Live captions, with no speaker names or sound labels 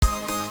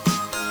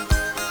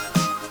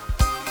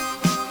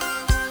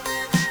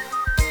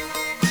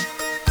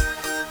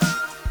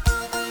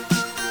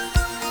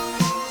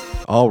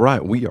All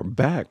right, we are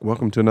back.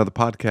 Welcome to another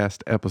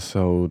podcast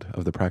episode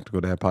of the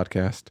Practical Dad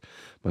Podcast.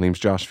 My name's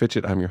Josh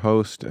Fitchett. I'm your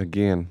host.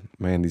 Again,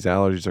 man, these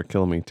allergies are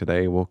killing me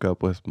today. Woke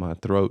up with my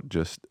throat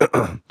just,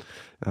 I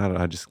don't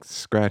know, just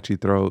scratchy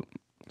throat.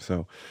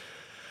 So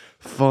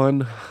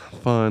fun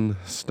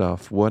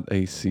stuff. What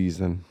a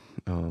season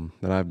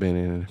that I've been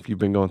in. If you've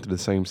been going through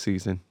the same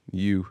season,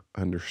 you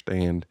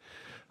understand.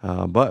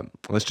 But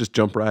let's just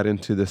jump right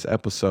into this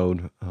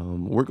episode.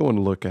 We're going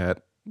to look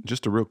at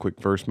just a real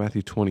quick verse,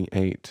 Matthew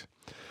 28.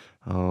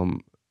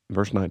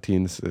 Verse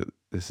 19,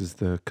 this is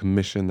the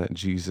commission that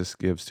Jesus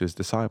gives to his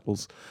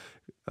disciples.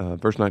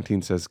 Verse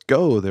 19 says,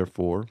 "Go,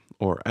 therefore,"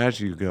 or as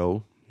you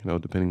go,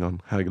 depending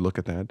on how you look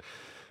at that,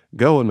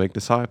 "go and make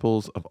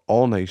disciples of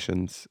all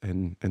nations."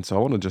 And so I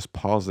want to just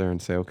pause there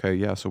and say, okay,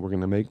 yeah, so we're going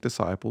to make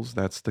disciples.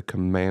 That's the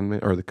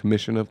commandment or the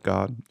commission of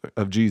God,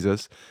 of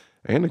Jesus,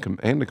 and the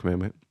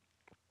commandment.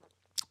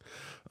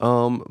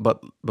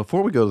 But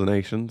before we go to the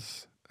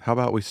nations, how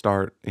about we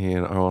start in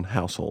our own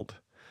household?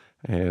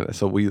 And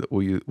so we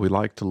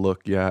like to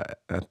look,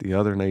 at the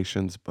other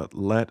nations, but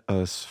let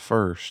us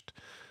first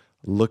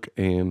look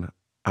in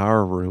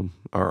our room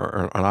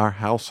or on our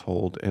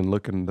household and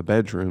look in the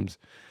bedrooms.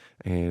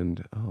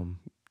 And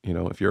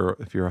if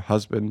you're a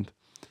husband,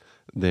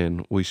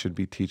 then we should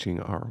be teaching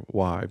our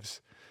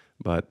wives.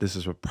 But this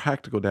is a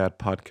Practical Dad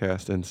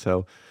podcast, and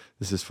so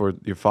this is for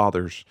your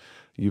fathers.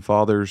 You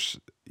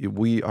fathers,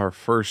 we are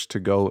first to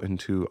go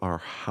into our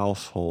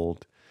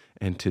household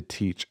and to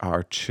teach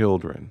our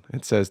children.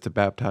 It says to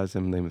baptize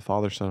them in the name of the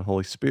Father, Son, and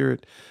Holy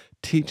Spirit,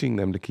 teaching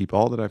them to keep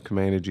all that I've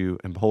commanded you,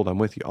 and behold, I'm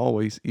with you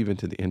always, even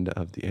to the end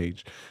of the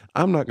age.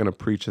 I'm not going to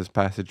preach this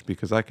passage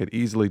because I could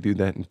easily do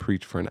that and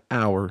preach for an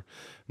hour,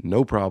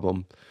 no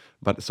problem.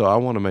 But so I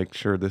want to make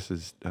sure this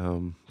is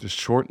just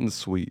short and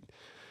sweet.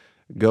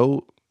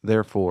 Go,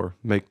 therefore,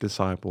 make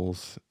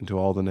disciples into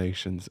all the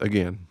nations.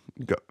 Again,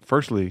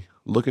 firstly,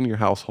 look in your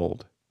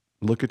household,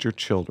 look at your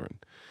children,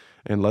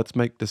 and let's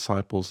make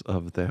disciples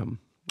of them.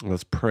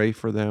 Let's pray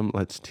for them.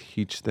 Let's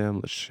teach them.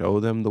 Let's show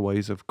them the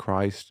ways of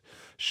Christ.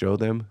 Show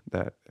them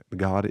that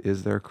God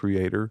is their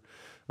creator.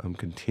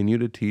 Continue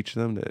to teach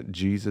them that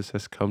Jesus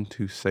has come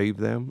to save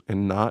them,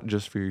 and not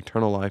just for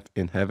eternal life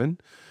in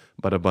heaven,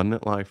 but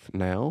abundant life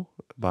now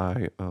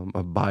by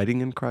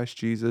abiding in Christ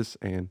Jesus.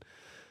 And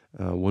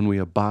when we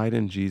abide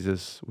in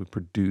Jesus, we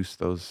produce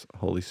those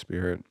Holy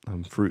Spirit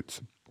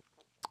fruits.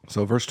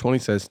 So verse 20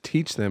 says,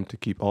 "Teach them to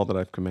keep all that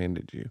I've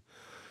commanded you."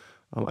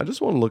 I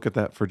just want to look at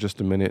that for just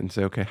a minute and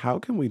say, okay, how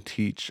can we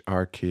teach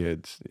our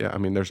kids? Yeah, I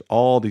mean, there's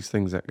all these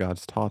things that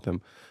God's taught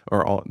them,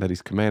 or all that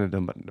He's commanded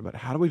them, but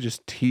how do we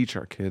just teach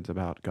our kids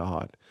about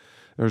God?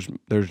 There's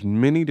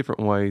many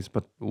different ways,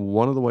 but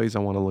one of the ways I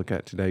want to look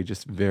at today,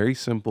 just very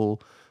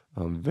simple,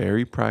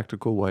 very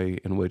practical way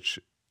in which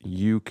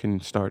you can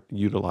start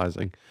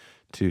utilizing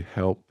to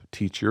help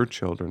teach your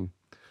children.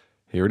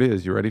 Here it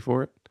is. You ready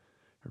for it?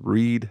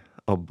 Read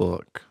a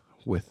book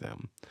with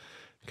them.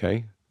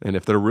 Okay. And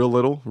if they're real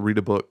little, read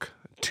a book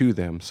to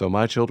them. So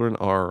my children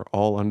are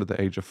all under the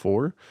age of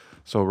 4.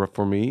 So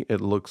for me, it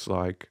looks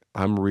like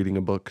I'm reading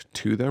a book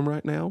to them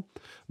right now.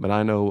 But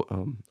I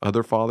know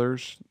other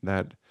fathers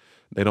that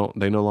they no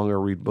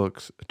longer read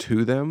books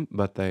to them,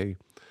 but they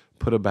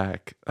put a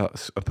back,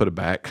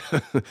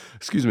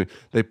 excuse me,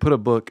 they put a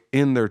book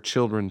in their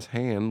children's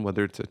hand,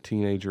 whether it's a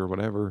teenager or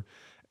whatever,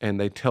 and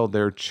they tell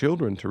their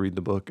children to read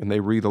the book and they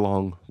read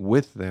along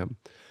with them.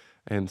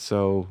 And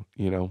so,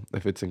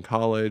 if it's in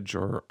college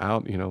or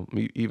out,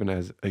 even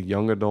as a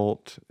young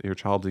adult, your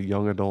child's a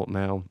young adult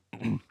now,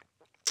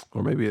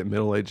 or maybe a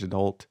middle-aged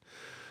adult,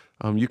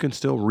 you can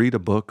still read a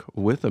book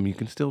with them. You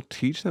can still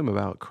teach them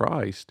about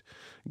Christ.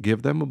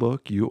 Give them a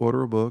book. You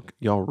order a book.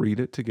 Y'all read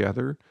it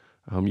together.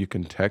 You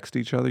can text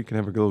each other. You can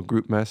have a little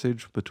group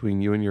message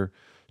between you and your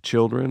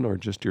children, or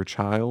just your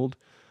child,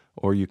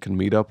 or you can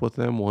meet up with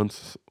them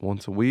once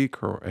a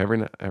week, or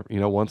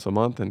once a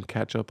month, and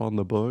catch up on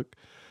the book.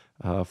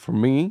 For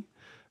me,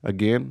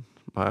 again,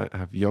 I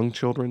have young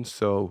children,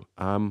 so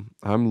I'm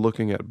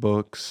looking at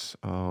books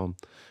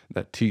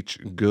that teach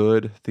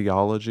good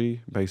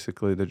theology.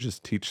 Basically, they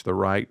just teach the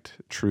right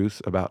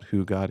truths about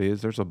who God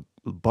is. There's a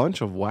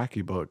bunch of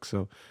wacky books,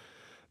 so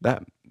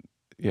that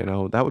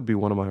that would be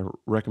one of my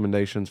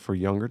recommendations for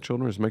younger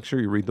children, is make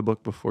sure you read the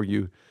book before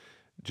you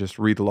just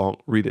read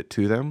it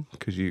to them,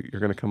 because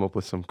you're going to come up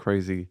with some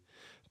crazy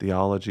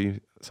theology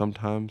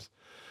sometimes.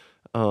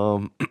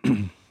 Um,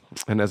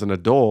 and as an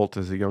adult,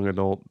 as a young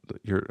adult,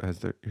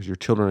 as your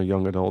children are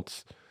young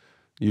adults,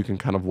 you can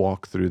kind of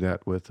walk through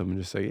that with them and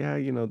just say, yeah,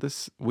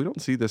 this, we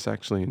don't see this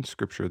actually in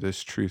Scripture,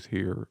 this truth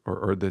here,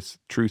 or this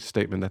truth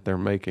statement that they're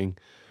making.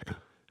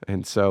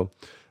 And so,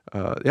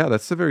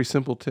 that's a very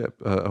simple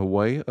tip, a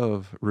way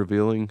of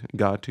revealing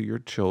God to your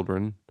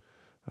children,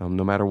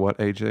 no matter what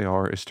age they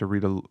are, is to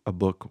read a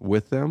book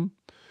with them,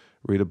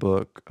 read a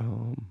book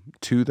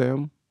to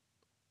them,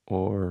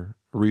 or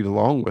read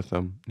along with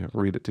them,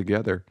 read it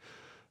together.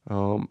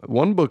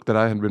 One book that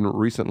I had been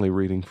recently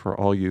reading, for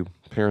all you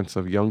parents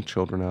of young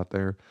children out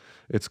there,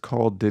 it's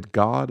called "Did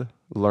God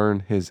Learn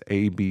His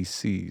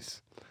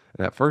ABCs?"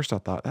 And at first I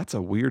thought, that's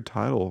a weird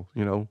title.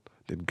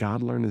 Did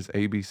God learn his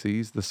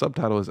ABCs? The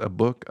subtitle is A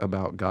Book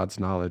About God's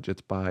Knowledge.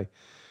 It's by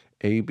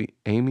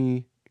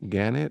Amy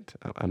Gannett.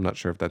 I'm not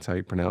sure if that's how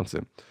you pronounce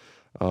it.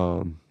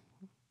 Um,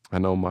 I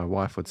know my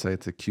wife would say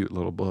it's a cute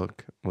little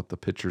book with the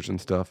pictures and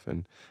stuff.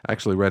 And I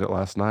actually read it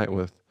last night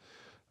with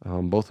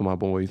both of my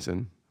boys,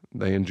 and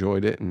they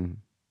enjoyed it. And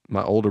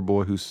my older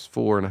boy, who's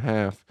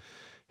 4.5,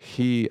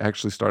 he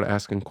actually started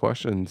asking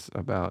questions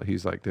about,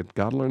 he's like, did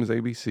God learn his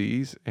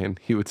ABCs? And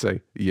he would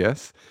say,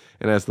 yes.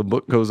 And as the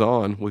book goes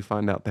on, we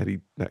find out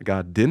that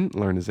God didn't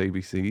learn his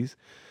ABCs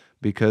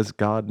because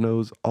God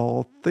knows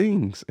all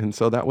things. And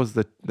so that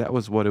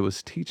was what it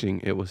was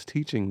teaching. It was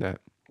teaching that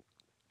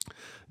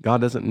God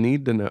doesn't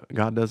need to know,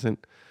 God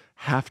doesn't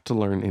have to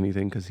learn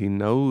anything because he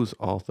knows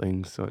all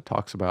things. So it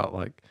talks about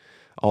like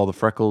all the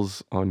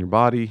freckles on your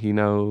body, he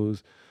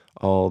knows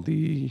all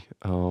the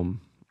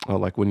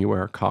like when you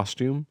wear a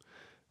costume,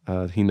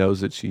 he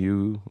knows it's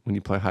you. When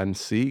you play hide and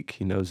seek,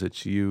 he knows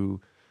it's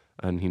you,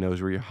 and he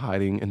knows where you're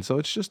hiding. And so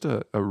it's just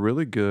a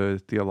really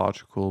good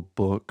theological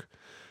book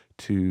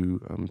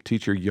to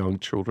teach your young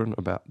children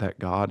about that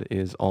God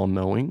is all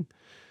knowing.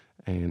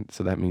 And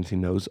so that means he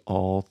knows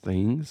all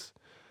things.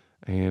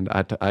 And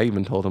I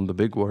even told him the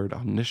big word,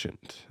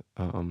 omniscient.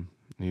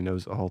 He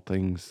knows all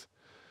things.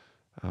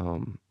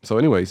 So,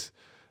 anyways,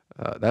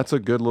 that's a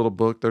good little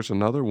book. There's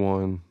another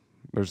one.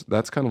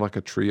 That's kind of like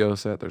a trio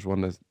set. There's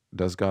one that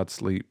does God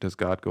sleep? Does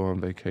God go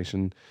on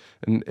vacation?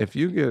 And if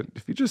you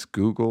just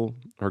Google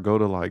or go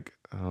to like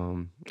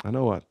I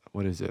know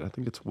what is it? I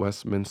think it's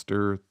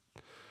Westminster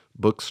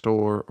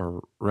Bookstore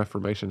or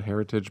Reformation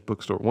Heritage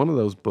Bookstore. One of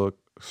those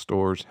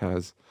bookstores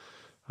has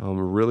a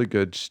really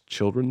good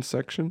children's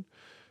section,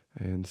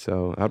 and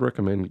so I'd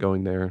recommend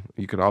going there.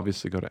 You could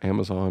obviously go to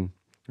Amazon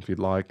if you'd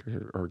like,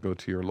 or go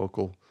to your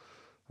local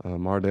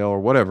Mardale or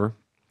whatever.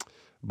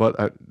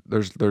 But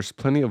there's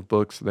plenty of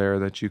books there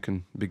that you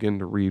can begin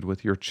to read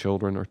with your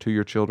children or to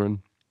your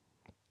children.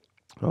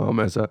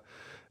 As a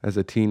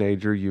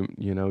teenager, you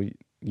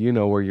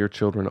know where your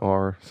children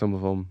are. Some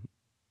of them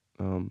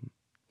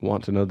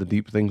want to know the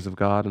deep things of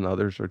God, and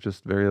others are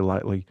just very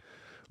lightly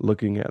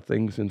looking at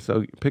things. And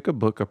so pick a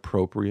book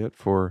appropriate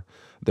for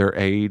their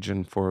age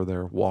and for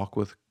their walk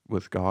with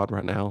God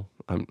right now.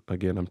 I'm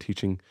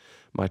teaching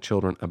my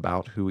children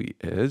about who he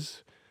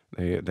is.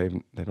 They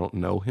don't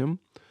know him.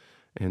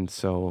 And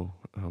so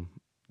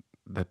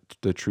that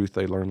the truth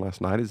they learned last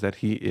night is that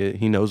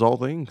he knows all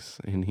things,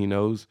 and he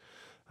knows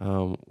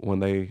when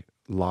they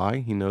lie.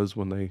 He knows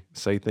when they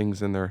say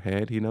things in their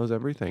head. He knows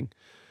everything.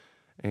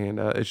 And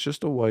it's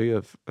just a way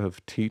of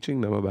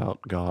teaching them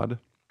about God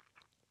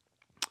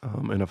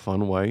in a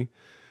fun way.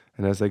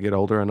 And as they get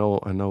older, I know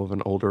of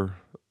an older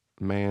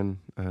man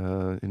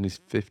in his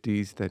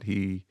 50s that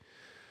he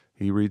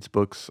reads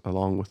books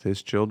along with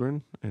his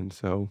children. And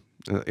so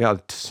yeah,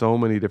 so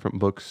many different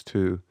books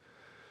to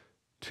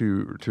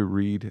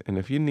read. And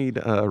if you need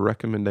a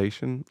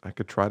recommendation, I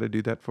could try to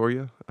do that for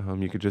you.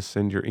 You could just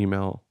send your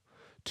email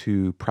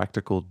to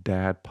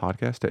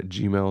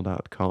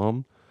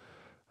practicaldadpodcast@gmail.com.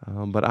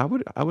 But I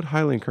would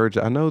highly encourage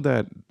it. I know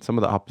that some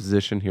of the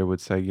opposition here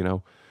would say,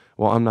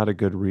 well, I'm not a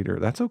good reader.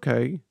 That's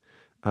okay.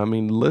 I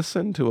mean,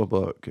 listen to a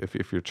book.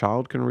 If your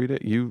child can read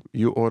it, you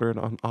order it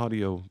on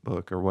audio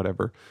book or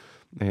whatever,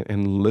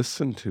 and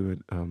listen to it.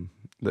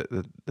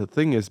 The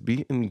thing is,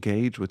 be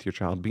engaged with your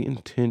child. Be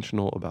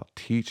intentional about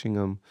teaching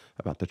them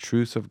about the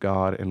truths of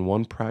God. And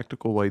one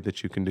practical way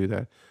that you can do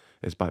that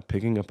is by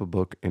picking up a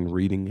book and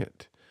reading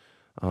it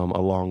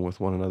along with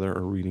one another,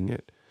 or reading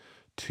it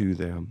to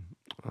them.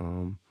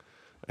 Um,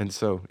 and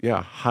so,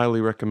 yeah,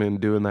 highly recommend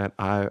doing that.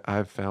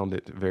 I've found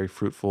it very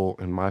fruitful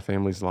in my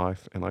family's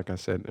life. And like I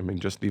said, I mean,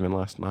 just even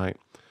last night,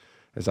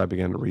 as I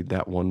began to read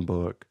that one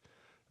book,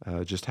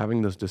 just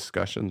having those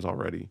discussions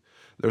already.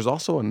 There's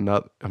also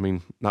another, I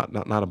mean, not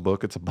a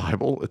book, it's a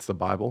Bible. It's the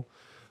Bible,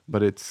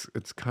 but it's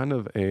kind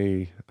of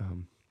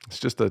it's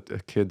just a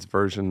kid's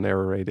version,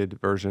 narrated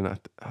version.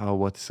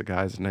 What's the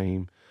guy's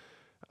name?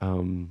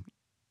 Um,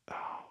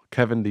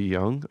 Kevin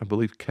DeYoung. I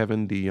believe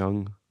Kevin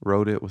DeYoung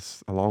wrote it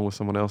along with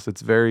someone else.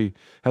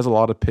 Has a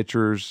lot of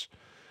pictures.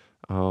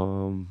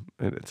 And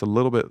it's a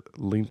little bit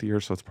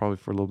lengthier, so it's probably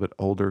for a little bit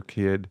older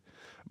kid.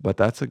 But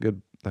that's a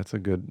good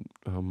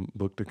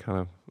book to kind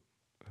of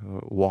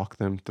walk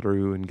them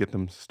through and get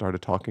them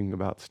started talking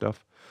about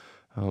stuff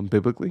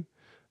biblically,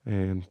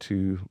 and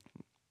to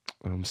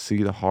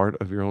see the heart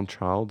of your own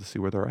child, to see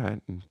where they're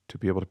at, and to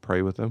be able to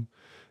pray with them.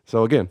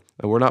 So again,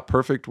 we're not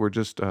perfect. We're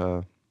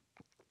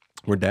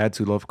dads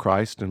who love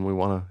Christ, and we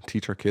want to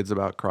teach our kids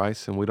about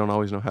Christ, and we don't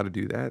always know how to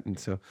do that. And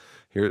so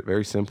here,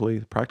 very simply,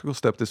 the practical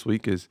step this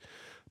week is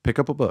pick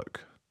up a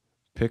book.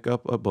 Pick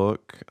up a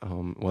book,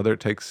 whether it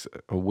takes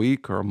a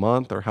week or a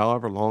month or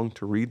however long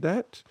to read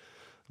that.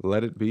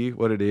 Let it be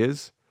what it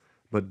is,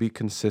 but be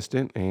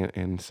consistent.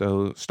 And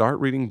so start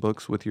reading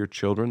books with your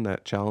children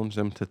that challenge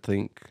them to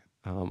think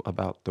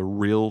about the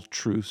real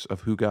truths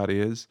of who God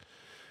is.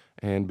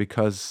 And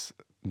because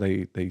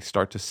they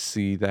start to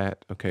see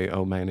that, okay,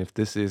 oh man, if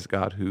this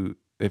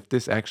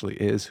actually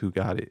is who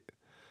God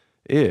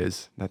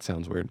that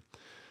sounds weird.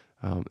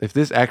 If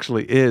this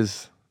actually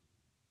is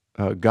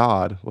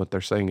God, what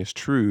they're saying is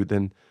true,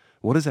 then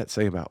what does that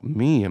say about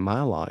me and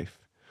my life?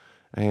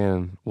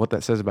 And what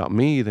that says about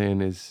me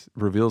then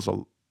reveals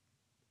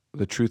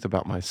the truth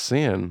about my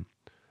sin.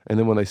 And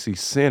then when they see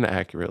sin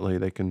accurately,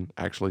 they can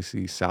actually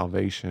see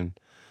salvation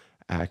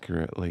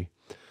accurately.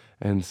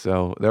 And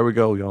so there we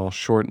go, y'all.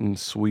 Short and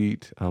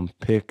sweet.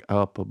 Pick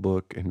up a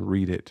book and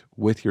read it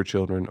with your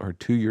children or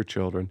to your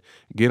children.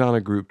 Get on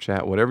a group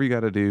chat, whatever you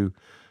got to do,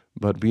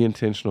 but be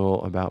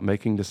intentional about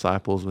making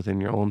disciples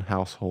within your own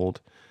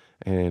household.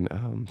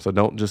 And so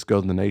don't just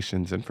go to the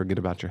nations and forget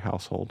about your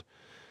household.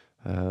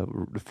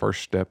 The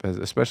first step,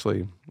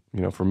 especially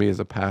for me as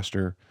a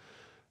pastor,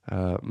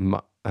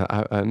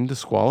 I'm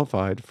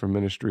disqualified from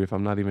ministry if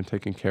I'm not even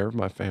taking care of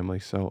my family.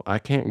 So I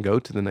can't go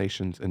to the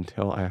nations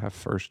until I have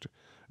first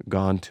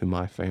gone to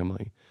my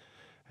family.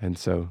 And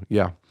so,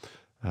 yeah,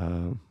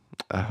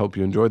 I hope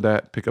you enjoyed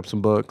that. Pick up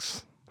some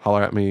books.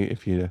 Holler at me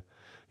if you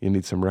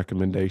need some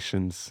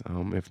recommendations.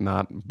 If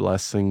not,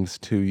 blessings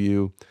to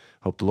you.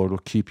 Hope the Lord will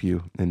keep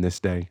you in this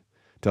day.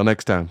 Till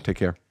next time, take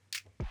care.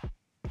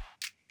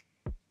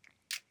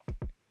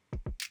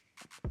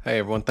 Hey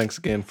everyone, thanks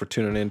again for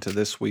tuning in to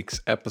this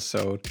week's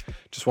episode.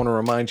 Just want to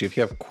remind you, if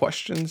you have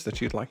questions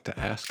that you'd like to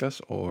ask us,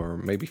 or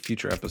maybe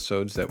future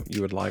episodes that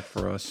you would like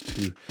for us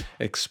to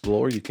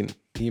explore, you can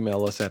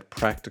email us at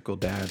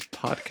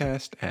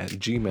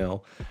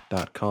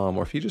practicaldadpodcast@gmail.com.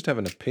 Or if you just have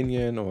an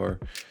opinion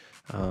or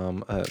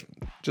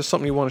just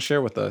something you want to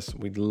share with us,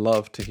 we'd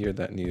love to hear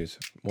that news.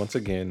 Once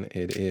again,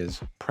 it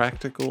is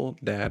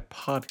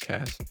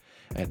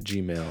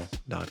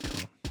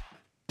practicaldadpodcast@gmail.com.